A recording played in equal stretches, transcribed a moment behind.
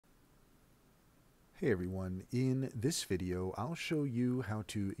Hey everyone, in this video I'll show you how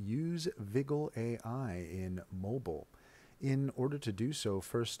to use Viggle AI in mobile. In order to do so,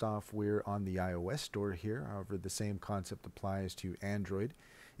 first off, we're on the iOS store here. However, the same concept applies to Android.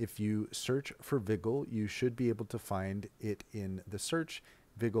 If you search for Viggle, you should be able to find it in the search.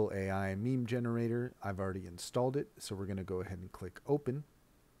 Viggle AI meme generator. I've already installed it, so we're going to go ahead and click open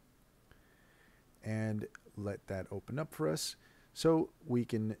and let that open up for us. So we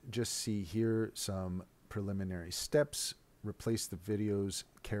can just see here some preliminary steps. Replace the video's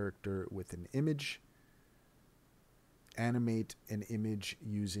character with an image. Animate an image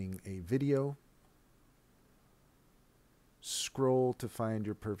using a video. Scroll to find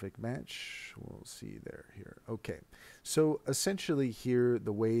your perfect match. We'll see there here. Okay, so essentially here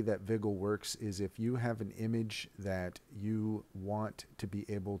the way that Viggle works is if you have an image that you want to be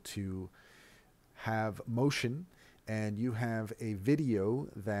able to have motion, and you have a video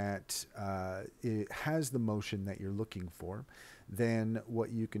that it has the motion that you're looking for, then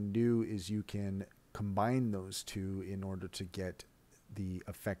what you can do is you can combine those two in order to get the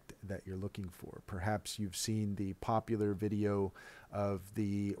effect that you're looking for. Perhaps you've seen the popular video of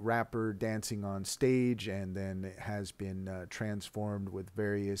the rapper dancing on stage, and then it has been transformed with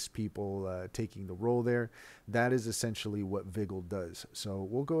various people taking the role there. That is essentially what Viggle does. So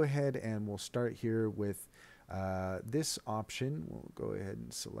we'll go ahead and we'll start here with this option. We'll go ahead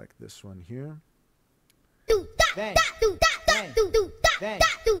and select this one here.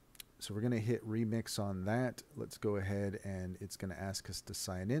 So we're going to hit remix on that. Let's go ahead, and it's going to ask us to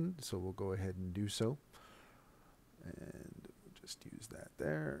sign in. So we'll go ahead and do so. And we'll just use that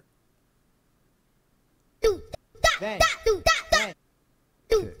there. Okay.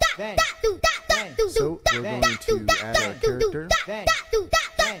 So we're going to add our character.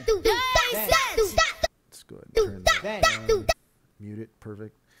 Let's go ahead and turn that down. Mute it.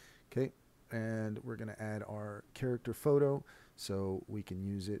 Perfect. Okay. And we're going to add our character photo. So we can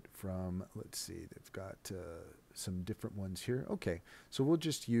use it from, let's see, they've got some different ones here. Okay, so we'll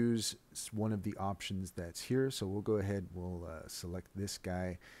just use one of the options that's here. So we'll go ahead, we'll select this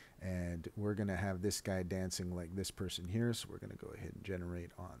guy, and we're going to have this guy dancing like this person here. So we're going to go ahead and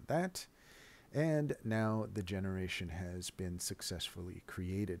generate on that. And now the generation has been successfully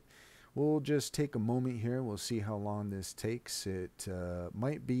created. We'll just take a moment here. We'll see how long this takes. It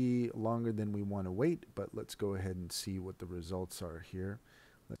might be longer than we want to wait, but let's go ahead and see what the results are here.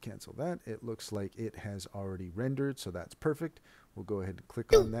 Let's cancel that. It looks like it has already rendered, so that's perfect. We'll go ahead and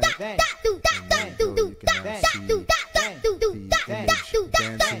click on that. And there you go. You can now see the image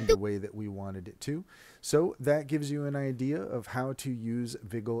dancing the way that we wanted it to. So that gives you an idea of how to use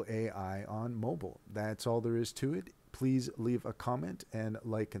Viggle AI on mobile. That's all there is to it. Please leave a comment and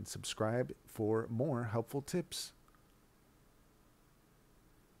like and subscribe for more helpful tips.